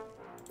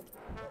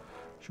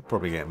 Should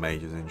probably get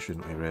mages in,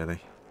 shouldn't we, really?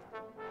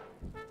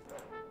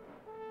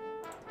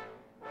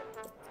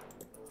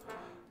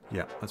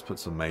 Yeah, let's put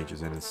some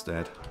mages in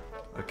instead.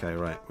 Okay,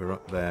 right, we're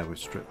up there. We've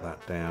stripped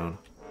that down.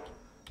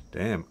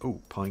 Damn. Oh,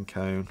 pine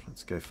cone.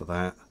 Let's go for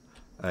that.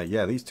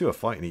 Yeah, these two are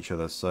fighting each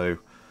other, so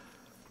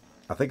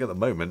I think at the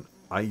moment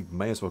I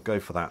may as well go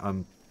for that.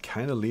 I'm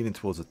kind of leaning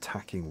towards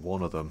attacking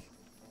one of them.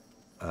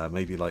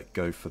 Maybe like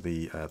go for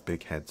the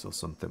big heads or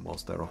something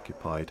whilst they're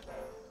occupied.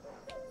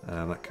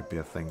 That could be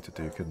a thing to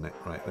do, couldn't it?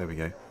 Right, there we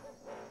go.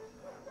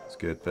 It's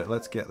good, but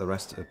let's get the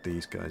rest of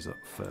these guys up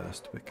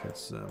first,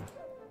 because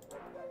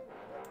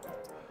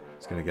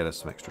it's going to get us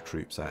some extra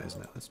troops out,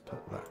 isn't it? Let's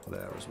put that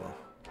there as well.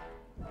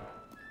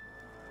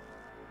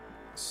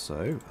 So,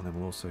 and then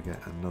we'll also get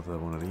another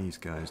one of these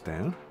guys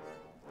down.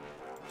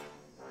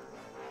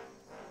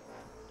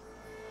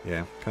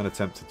 Yeah, kind of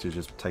tempted to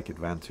just take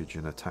advantage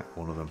and attack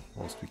one of them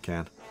whilst we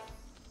can.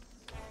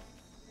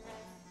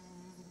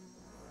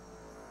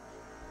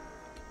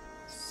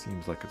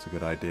 Seems like it's a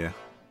good idea.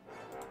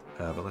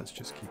 But let's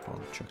just keep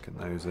on chucking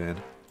those in.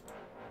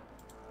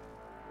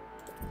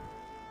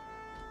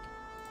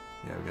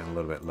 Yeah, we're getting a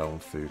little bit low on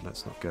food.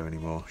 Let's not go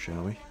anymore,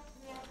 shall we?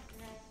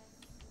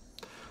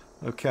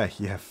 Okay,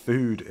 yeah,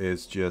 food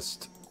is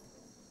just...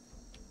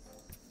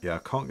 Yeah, I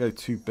can't go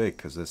too big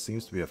because there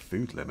seems to be a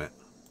food limit.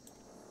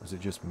 Or is it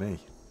just me?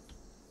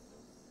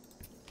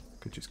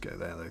 Could just go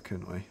there though,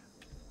 couldn't we?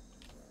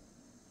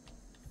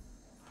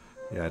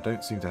 Yeah, I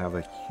don't seem to have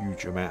a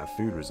huge amount of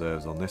food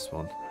reserves on this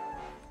one.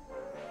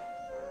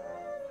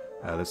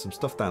 There's some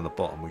stuff down the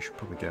bottom. We should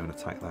probably go and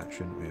attack that,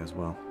 shouldn't we, as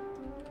well?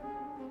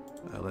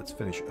 Let's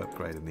finish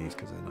upgrading these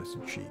because they're nice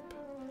and cheap.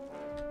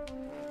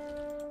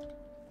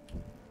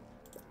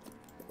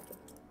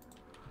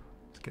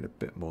 Let's get a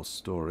bit more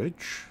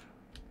storage.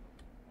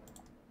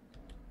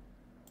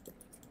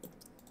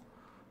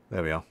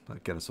 There we are.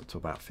 That'll get us up to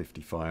about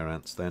 50 fire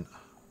ants then.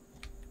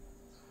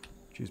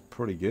 Which is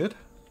pretty good.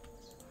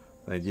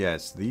 Then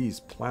yes, these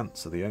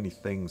plants are the only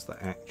things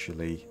that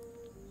actually...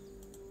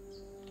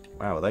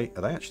 Wow, are they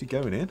actually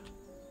going in?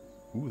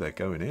 Ooh, they're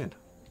going in.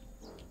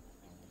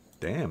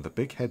 Damn, the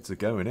big heads are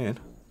going in.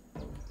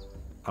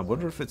 I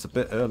wonder if it's a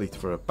bit early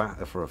for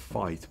a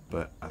fight,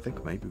 but I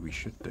think maybe we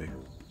should do.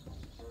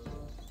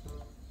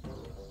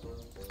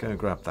 Let's go and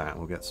grab that.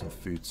 We'll get some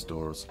food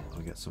stores.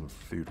 I'll get some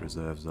food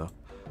reserves up.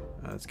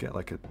 Let's get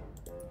like a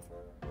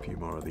few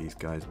more of these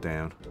guys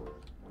down.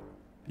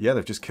 Yeah,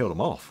 they've just killed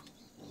them off.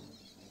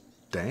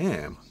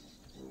 Damn.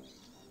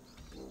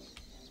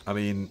 I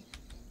mean,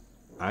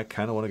 I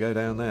kind of want to go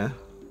down there.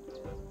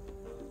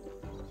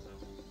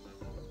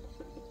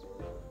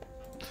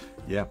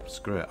 Yeah,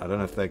 screw it. I don't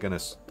know if they're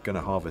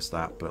gonna harvest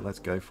that, but let's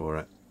go for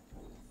it.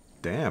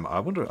 Damn, I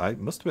wonder. I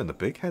must have been the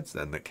big heads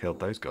then that killed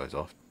those guys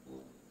off.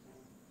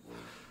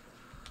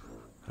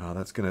 Oh,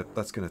 that's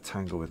gonna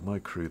tangle with my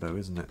crew though,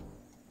 isn't it?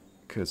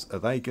 Because are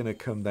they gonna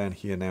come down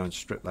here now and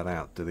strip that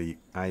out? Do the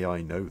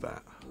AI know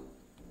that?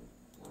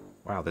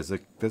 Wow, there's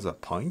a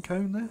pine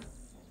cone there?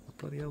 What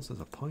bloody else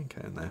is a pine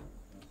cone there?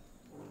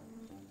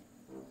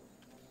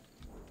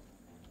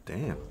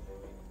 Damn.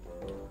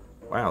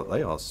 Wow,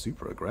 they are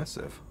super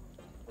aggressive.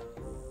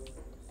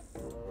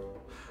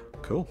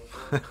 Cool.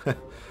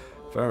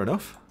 Fair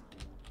enough.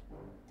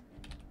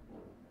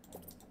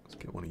 Let's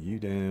get one of you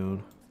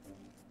down.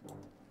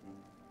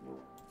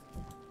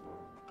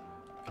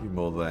 A few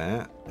more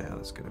there. Yeah,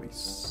 that's going to be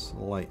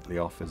slightly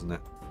off, isn't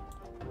it?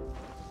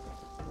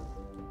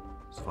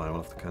 It's fine,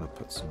 we'll have to kind of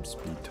put some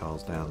speed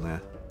tiles down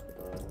there.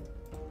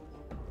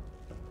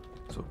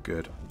 It's all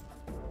good.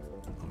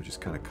 We'll just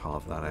kind of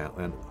carve that out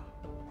then.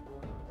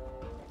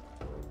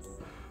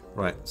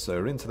 Right, so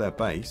we're into their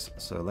base,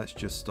 so let's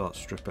just start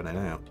stripping it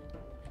out.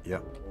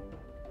 Yep.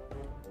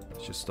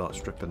 Let's just start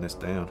stripping this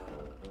down.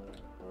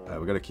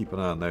 We've got to keep an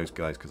eye on those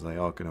guys because they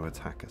are going to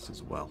attack us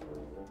as well.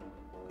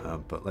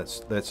 But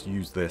let's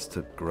use this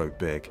to grow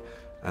big,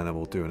 and then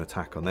we'll do an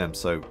attack on them.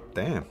 So,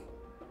 damn.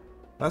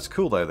 That's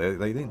cool though,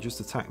 they didn't just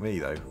attack me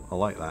though. I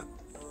like that.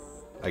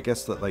 I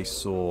guess that they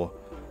saw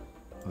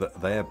that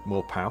they're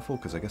more powerful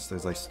because I guess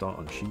they start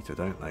on cheetah,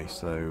 don't they?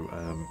 So,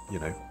 you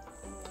know,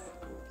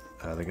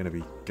 they're going to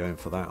be going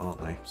for that,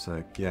 aren't they?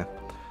 So, yeah.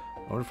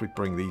 I wonder if we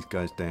bring these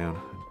guys down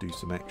and do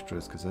some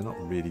extras because they're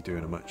not really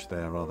doing much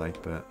there, are they?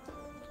 But,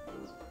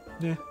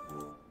 yeah,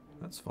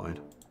 that's fine.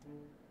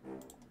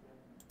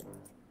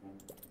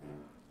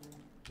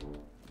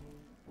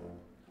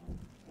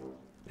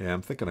 Yeah,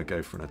 I'm thinking I'd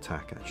go for an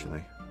attack,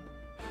 actually.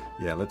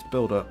 Yeah, let's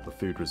build up the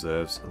food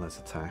reserves and let's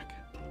attack.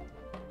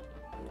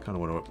 Kind of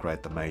want to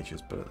upgrade the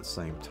mages, but at the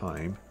same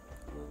time,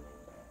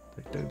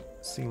 they don't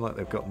seem like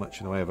they've got much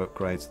in the way of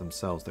upgrades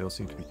themselves. They all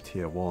seem to be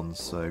tier 1s,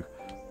 so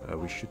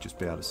we should just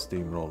be able to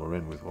steamroller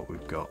in with what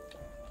we've got.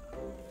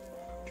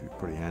 Which would be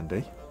pretty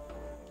handy.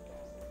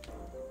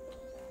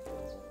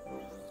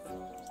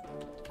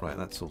 Right,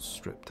 that's all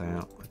stripped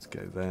out. Let's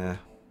go there.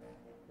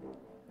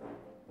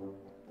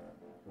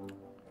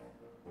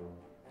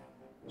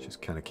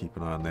 Just kind of keep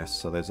an eye on this.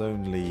 So there's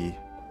only...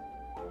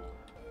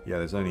 Yeah,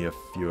 there's only a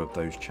few of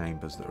those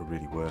chambers that are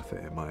really worth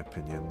it, in my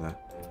opinion.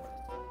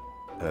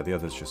 The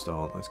others just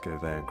aren't. Let's go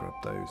there and grab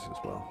those as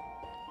well.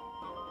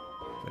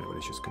 If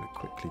anybody's just going to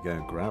quickly go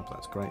and grab,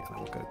 that's great. And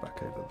then we'll go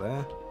back over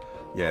there.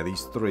 Yeah,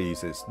 these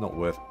threes, it's not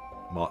worth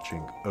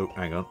marching. Oh,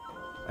 hang on.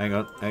 Hang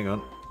on, hang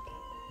on.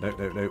 No,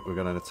 no, no, we're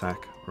going to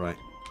attack. Right,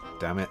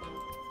 damn it.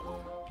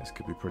 This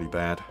could be pretty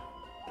bad.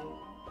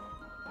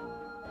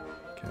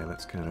 Okay,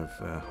 let's kind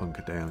of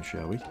hunker down,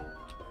 shall we?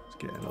 Let's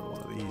get another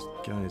one of these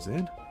guys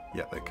in.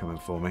 Yep, they're coming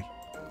for me.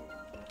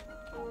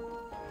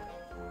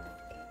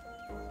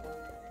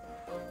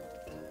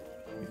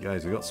 You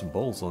guys have got some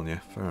balls on you,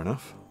 fair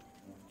enough.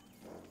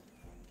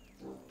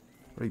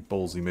 Very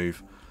ballsy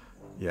move.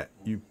 Yeah,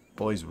 you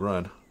boys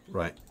run.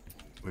 Right,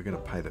 we're gonna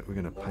pay that. We're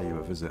gonna pay you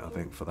a visit, I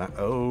think, for that.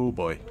 Oh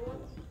boy.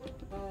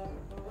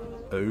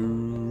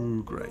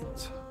 Oh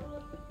great.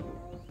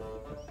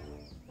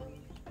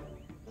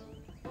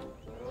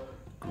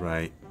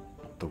 Great.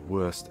 The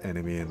worst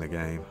enemy in the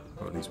game,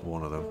 or at least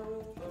one of them.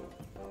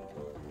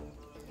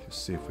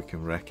 Just see if we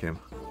can wreck him.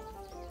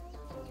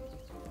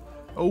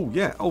 Oh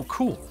yeah, oh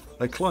cool.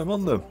 They climb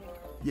on them.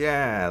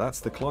 Yeah, that's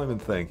the climbing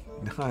thing.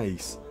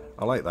 Nice.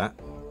 I like that.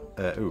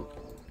 Ooh.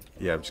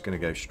 yeah, I'm just going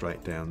to go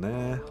straight down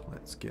there.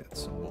 Let's get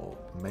some more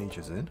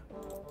majors in.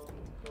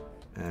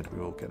 And we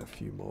will get a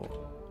few more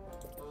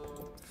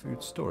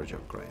food storage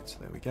upgrades.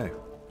 There we go.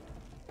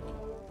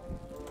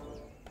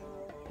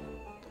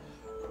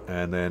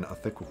 And then I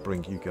think we'll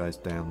bring you guys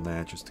down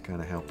there just to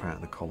kind of help out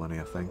in the colony,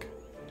 I think.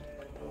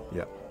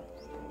 Yep.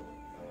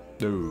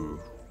 Ooh.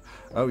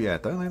 Oh yeah,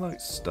 don't they like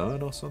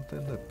stun or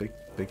something? The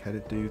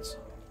big-headed dudes.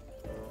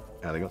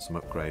 Yeah, they got some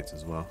upgrades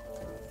as well.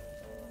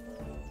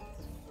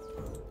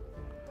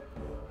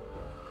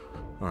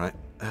 Alright,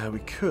 we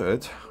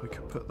could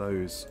put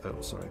those,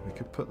 oh sorry, we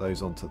could put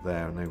those onto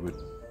there and they would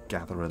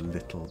gather a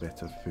little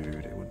bit of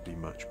food. It wouldn't be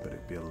much, but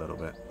it'd be a little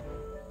bit.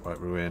 Right,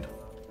 we're in.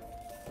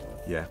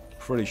 Yeah,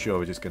 pretty sure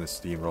we're just going to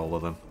steamroller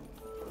them.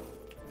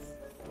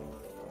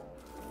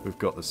 We've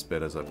got the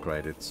spitters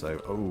upgraded,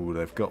 so... Oh,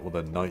 they've got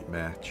the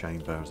nightmare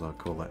chamber, as I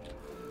call it.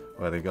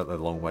 Where they've got the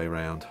long way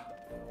round.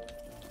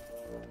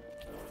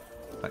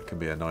 That can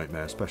be a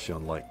nightmare, especially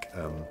on, like,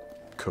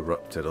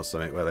 Corrupted or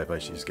something, where they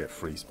basically just get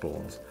free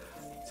spawns.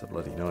 It's a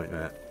bloody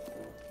nightmare.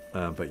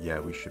 But yeah,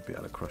 we should be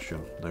able to crush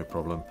them, no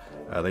problem.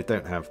 They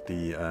don't have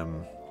the...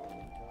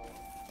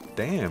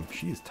 Damn,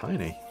 she is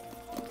tiny.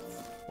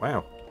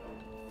 Wow.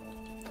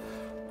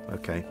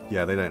 Okay,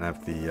 yeah, they don't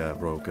have the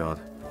Royal Guard.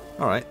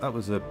 Alright, that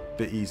was a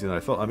bit easier than I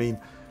thought. I mean,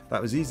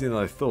 that was easier than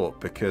I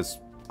thought because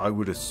I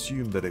would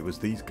assume that it was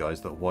these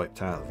guys that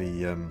wiped out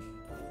the...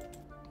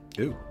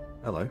 Ooh,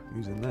 hello,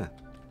 who's in there?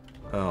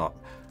 Oh,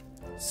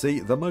 see,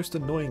 the most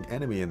annoying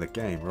enemy in the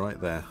game right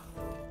there.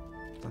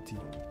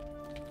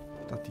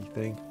 Dutty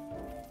thing.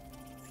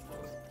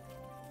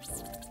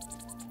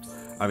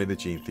 I mean, the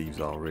Gene Thieves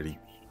are really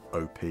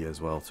OP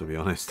as well, to be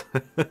honest.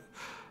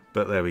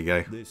 But there we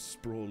go. This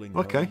sprawling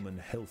okay. home and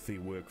healthy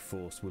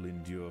workforce will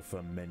endure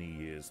for many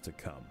years to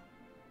come.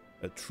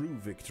 A true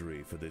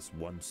victory for this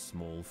once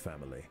small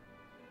family.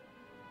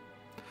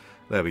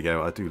 There we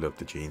go. I do love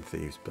the Gene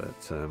Thieves,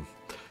 but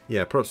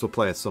yeah, perhaps we'll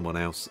play as someone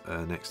else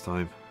next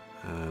time.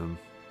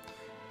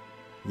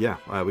 Yeah,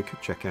 we could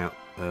check out,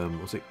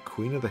 was it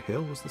Queen of the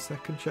Hill was the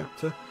second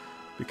chapter?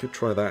 We could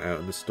try that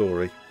out in the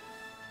story.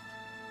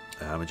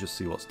 And just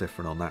see what's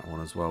different on that one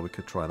as well. We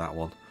could try that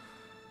one.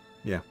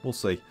 Yeah, we'll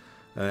see.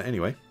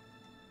 Anyway,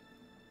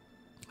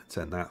 let's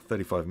end that.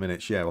 35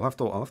 minutes. Yeah, I'll have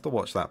to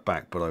watch that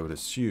back, but I would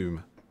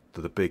assume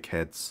that the big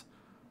heads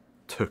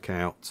took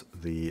out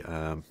the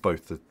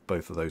both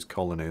of those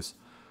colonies.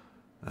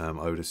 I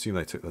would assume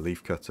they took the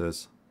leaf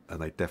cutters,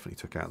 and they definitely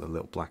took out the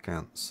little black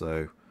ants.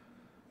 So,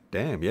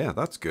 damn, yeah,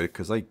 that's good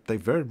because they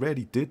very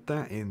rarely did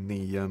that in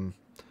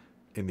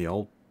the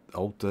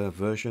old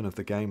version of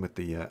the game with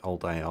the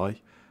old AI.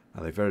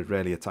 They very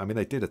rarely attack. I mean,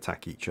 they did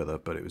attack each other,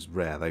 but it was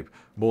rare. They're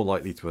more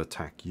likely to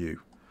attack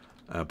you.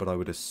 But I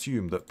would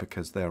assume that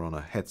because they're on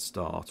a head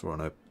start or on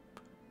a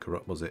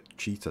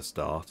cheetah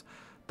start,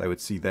 they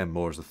would see them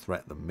more as a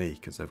threat than me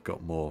because they've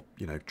got more,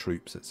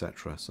 troops,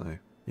 etc. So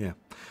yeah,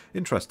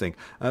 interesting.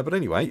 But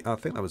anyway, I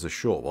think that was a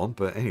short one.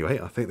 But anyway,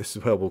 I think this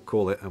is where we'll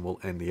call it and we'll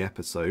end the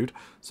episode.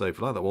 So if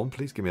you like that one,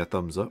 please give me a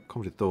thumbs up,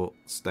 comment your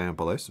thoughts down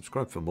below,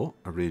 subscribe for more.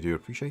 I really do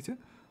appreciate it.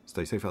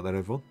 Stay safe out there,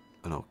 everyone,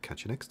 and I'll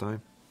catch you next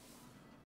time.